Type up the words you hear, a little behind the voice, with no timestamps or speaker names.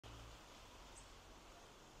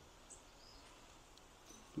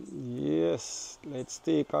Yes, let's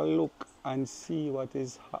take a look and see what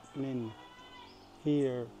is happening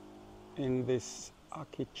here in this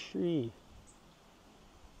ackee tree.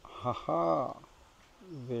 Haha,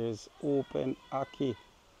 there's open ackee.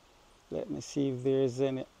 Let me see if there's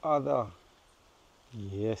any other.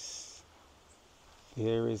 Yes,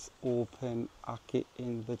 there is open ackee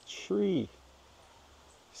in the tree.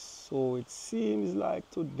 So it seems like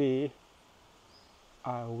today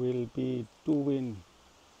I will be doing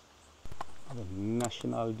the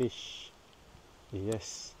national dish.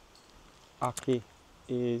 Yes, ackee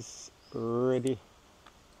is ready.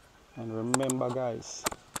 And remember guys,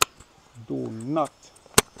 do not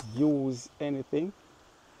use anything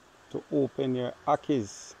to open your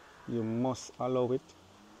ackees. You must allow it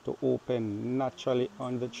to open naturally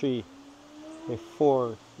on the tree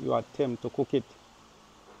before you attempt to cook it.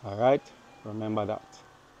 Alright, remember that.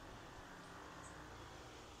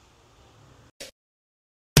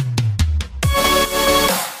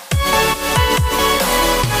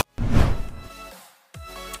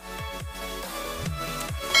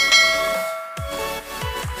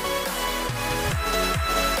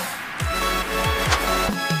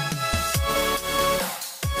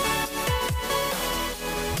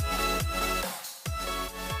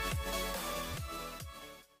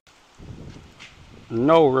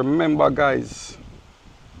 Now remember guys,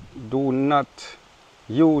 do not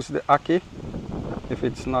use the ackee if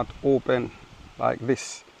it's not open like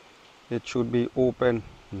this. It should be open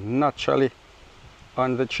naturally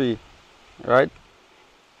on the tree, right?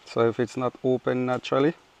 So if it's not open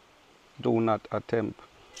naturally, do not attempt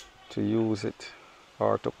to use it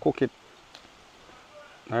or to cook it.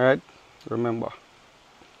 Alright, remember.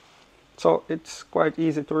 So it's quite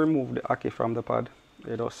easy to remove the ackee from the pod.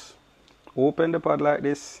 You just open the pod like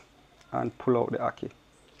this and pull out the ackee.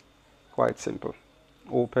 Quite simple.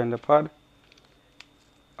 Open the pod,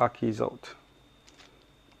 ackee is out.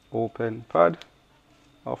 Open pod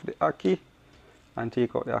of the ackee and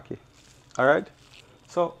take out the ackee. Alright,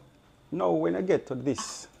 so now when I get to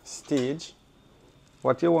this stage,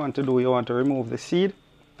 what you want to do, you want to remove the seed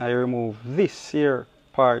and you remove this here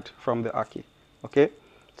part from the ackee. Okay,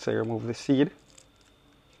 so you remove the seed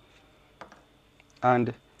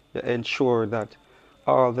and you ensure that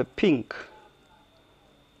all the pink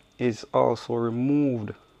is also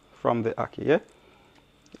removed from the ackee. Yeah,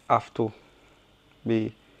 have to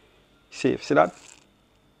be safe. See that?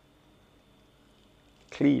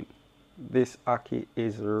 Clean. This ackee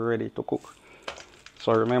is ready to cook.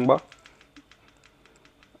 So remember,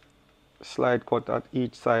 slide cut at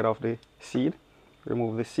each side of the seed.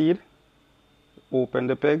 Remove the seed, open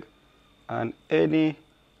the peg, and any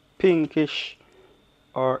pinkish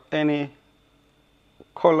or any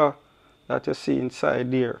color that you see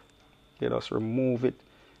inside there, you just remove it.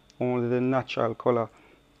 Only the natural color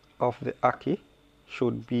of the ackee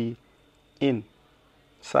should be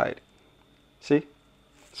inside. See?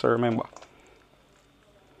 So remember.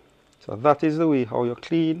 So that is the way how you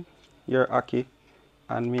clean your ackee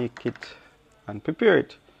and make it and prepare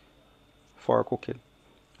it for cooking.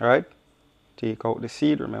 Alright? Take out the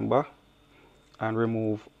seed, remember, and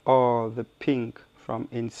remove all the pink from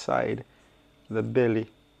inside the belly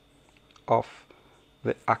of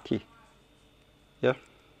the ackee. Yeah?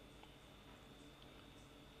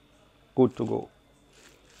 Good to go.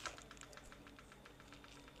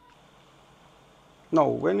 Now,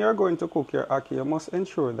 when you're going to cook your ackee, you must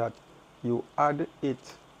ensure that you add it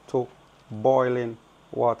to boiling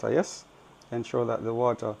water. Yes? Ensure that the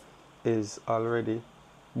water is already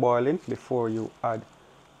boiling before you add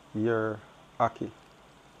your ackee.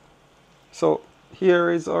 So here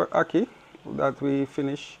is our ackee that we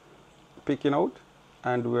finish picking out,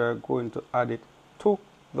 and we're going to add it to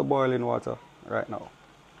the boiling water right now.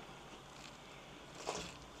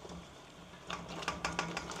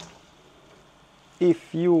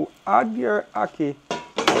 If you add your ackee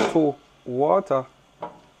to water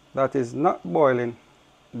that is not boiling,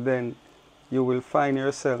 then you will find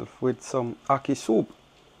yourself with some ackee soup,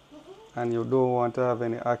 and you don't want to have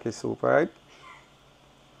any ackee soup, right?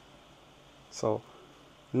 So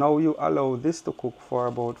now you allow this to cook for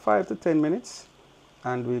about 5 to 10 minutes,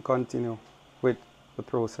 and we continue with the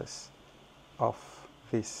process of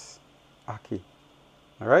this ackee.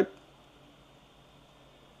 All right?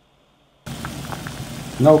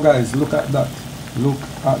 Now guys, look at that. Look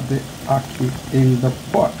at the ackee in the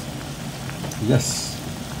pot. Yes.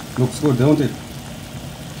 Looks good, don't it?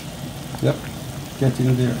 Yep,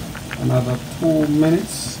 getting there. Another 2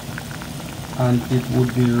 minutes and it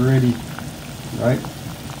would be ready, right?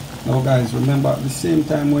 Now guys, remember at the same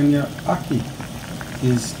time when your ackee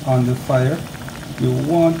is on the fire, you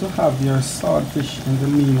want to have your saltfish in the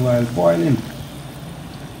meanwhile boiling.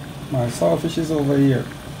 My saltfish is over here.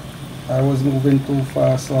 I was moving too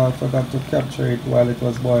fast, so I forgot to capture it while it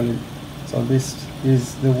was boiling. So this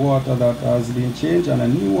is the water that has been changed and a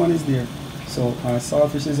new one is there. So my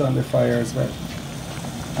saltfish is on the fire as well.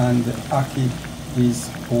 And the ackee is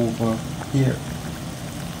over here.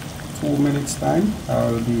 2 minutes time,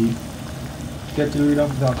 I will be getting rid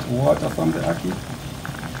of that water from the ackee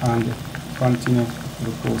and continue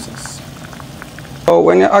the process. So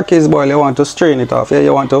when your ackee is boiled, you want to strain it off. Yeah,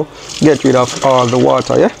 you want to get rid of all the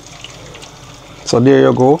water. Yeah. So there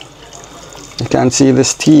you go. You can see the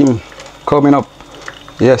steam coming up.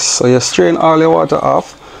 Yes. So you strain all the water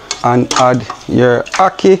off and add your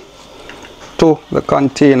ackee to the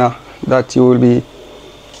container that you will be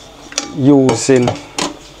using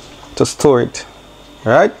to store it.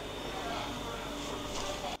 Right.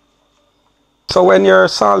 So when your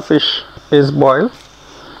saltfish is boiled,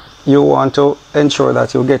 you want to ensure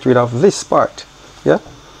that you get rid of this part. Yeah.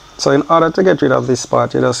 So in order to get rid of this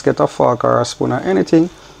part, you just get a fork or a spoon or anything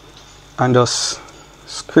and just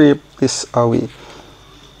scrape this away.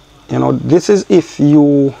 You know, this is if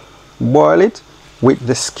you boil it with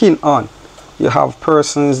the skin on. You have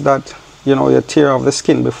persons that, you know, you tear off the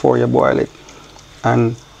skin before you boil it,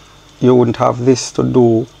 and you wouldn't have this to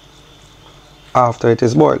do after it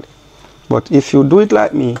is boiled. But if you do it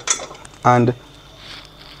like me and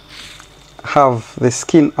have the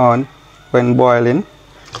skin on when boiling,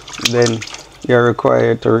 then you're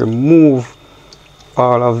required to remove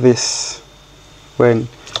all of this when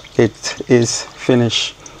it is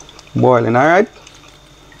finished boiling. Alright,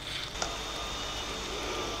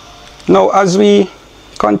 now as we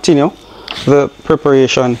continue the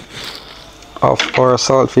preparation of our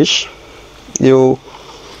saltfish, you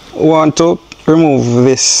want to remove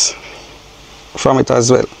this from it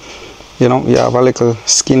as well. You know, you have a little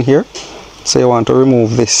skin here, so you want to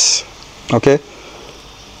remove this. Okay,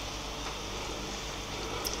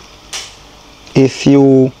 if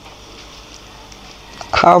you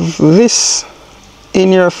have this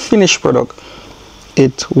in your finished product,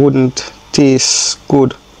 it wouldn't taste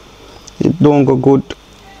good. It don't go good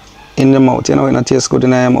in the mouth, you know, it don't taste good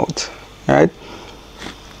in your mouth. Right.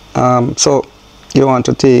 So you want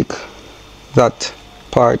to take that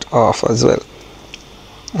part off as well,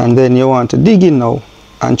 and then you want to dig in now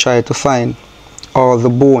and try to find all the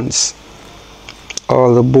bones.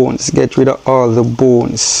 Get rid of all the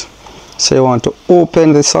bones. So you want to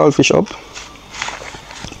open the saltfish up,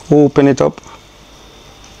 open it up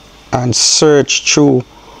and search through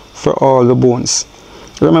for all the bones.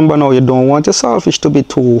 Remember now, you don't want the saltfish to be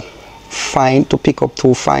too fine, to pick up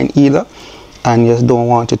too fine either, and you don't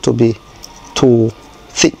want it to be too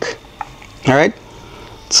thick. Alright,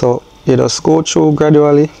 so you just go through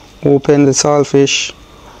gradually, open the saltfish,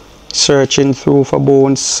 searching through for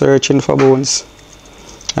bones,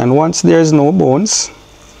 and once there's no bones,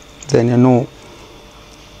 then you know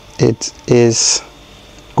it is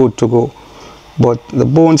good to go. But the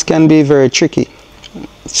bones can be very tricky,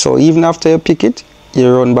 so even after you pick it, you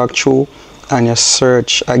run back through and you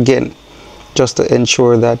search again just to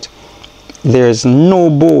ensure that there's no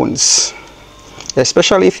bones,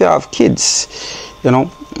 especially if you have kids, you know,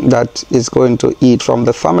 that is going to eat from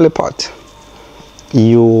the family pot.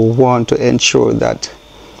 You want to ensure that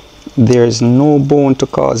there's no bone to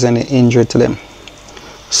cause any injury to them.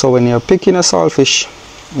 So when you're picking a saltfish,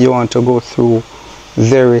 you want to go through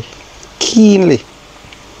very keenly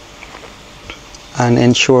and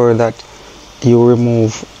ensure that you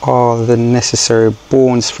remove all the necessary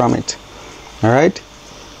bones from it. Alright,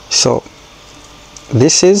 so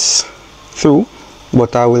this is through,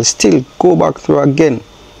 but I will still go back through again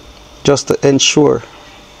just to ensure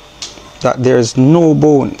that there's no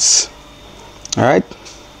bones. Alright,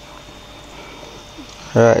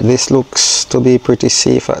 this looks to be pretty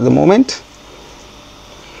safe at the moment,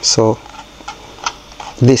 so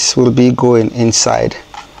this will be going inside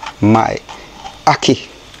my ackee.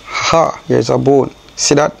 Ha, here's a bone,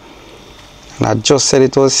 see that? And I just said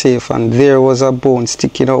it was safe, and there was a bone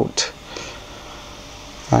sticking out,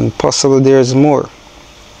 and possibly there's more,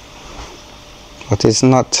 but it's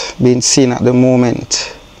not being seen at the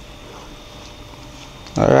moment.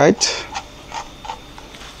 Alright,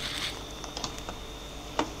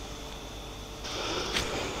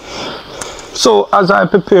 so as I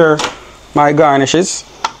prepare my garnishes,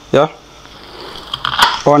 yeah,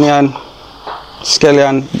 onion,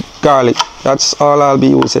 scallion, garlic, that's all I'll be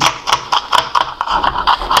using.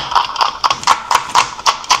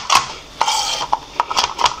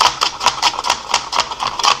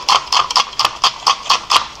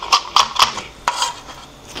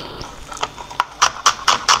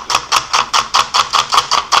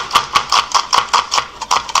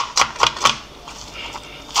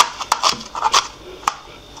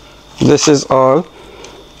 This is all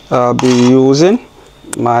I'll be using: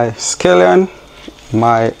 my scallion,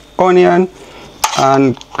 my onion,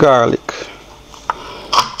 and garlic.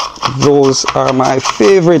 Those are my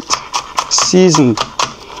favorite seasoned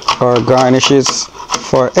or garnishes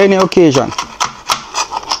for any occasion.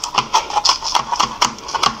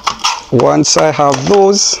 Once I have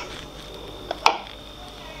those,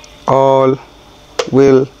 all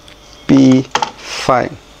will be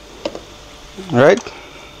fine. Right?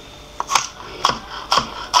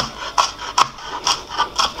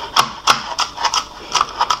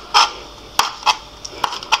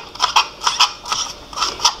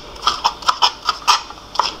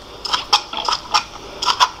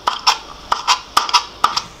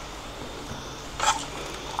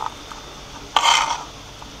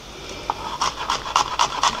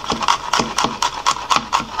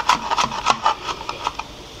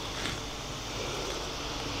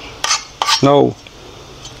 Now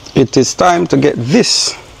it is time to get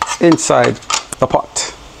this inside the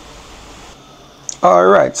pot.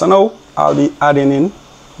 Alright, so now I'll be adding in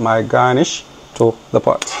my garnish to the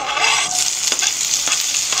pot.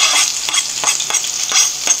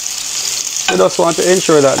 You just want to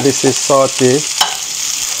ensure that this is sauteed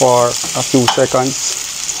for a few seconds,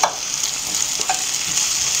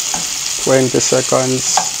 20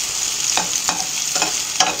 seconds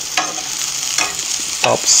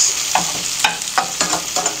tops.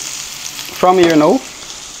 From here now,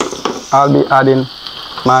 I'll be adding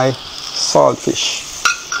my saltfish.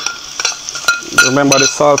 Remember the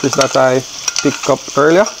saltfish that I picked up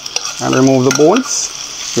earlier and remove the bones?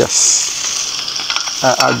 Yes.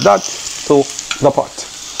 I add that to the pot.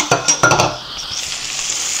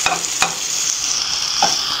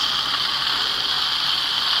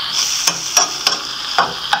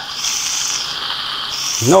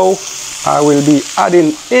 Now I will be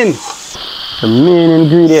adding in the main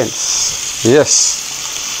ingredients.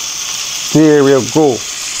 Yes, there we go.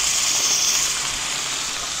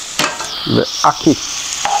 The ackee.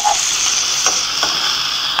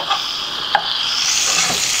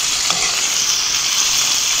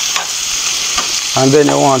 And then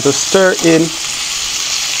you want to stir in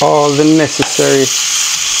all the necessary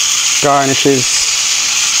garnishes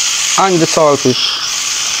and the saltfish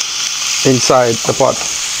inside the pot.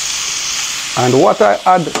 And what I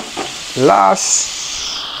add last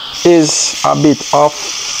is a bit of,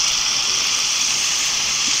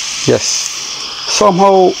 yes,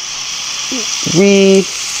 somehow we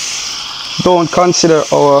don't consider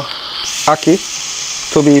our ackee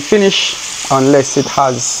to be finished unless it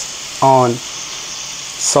has on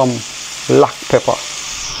some black pepper.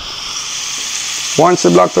 Once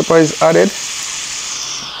the black pepper is added,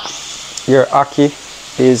 your ackee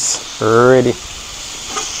is ready.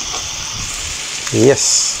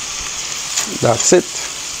 Yes, that's it.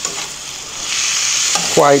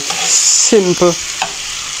 Quite simple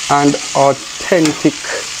and authentic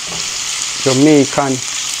Jamaican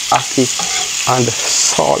ackee and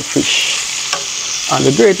saltfish. And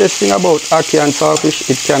the greatest thing about ackee and saltfish,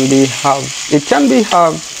 it can be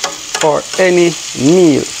have for any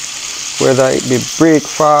meal, whether it be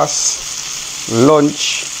breakfast,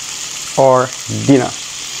 lunch, or dinner.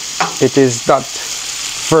 It is that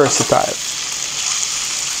versatile.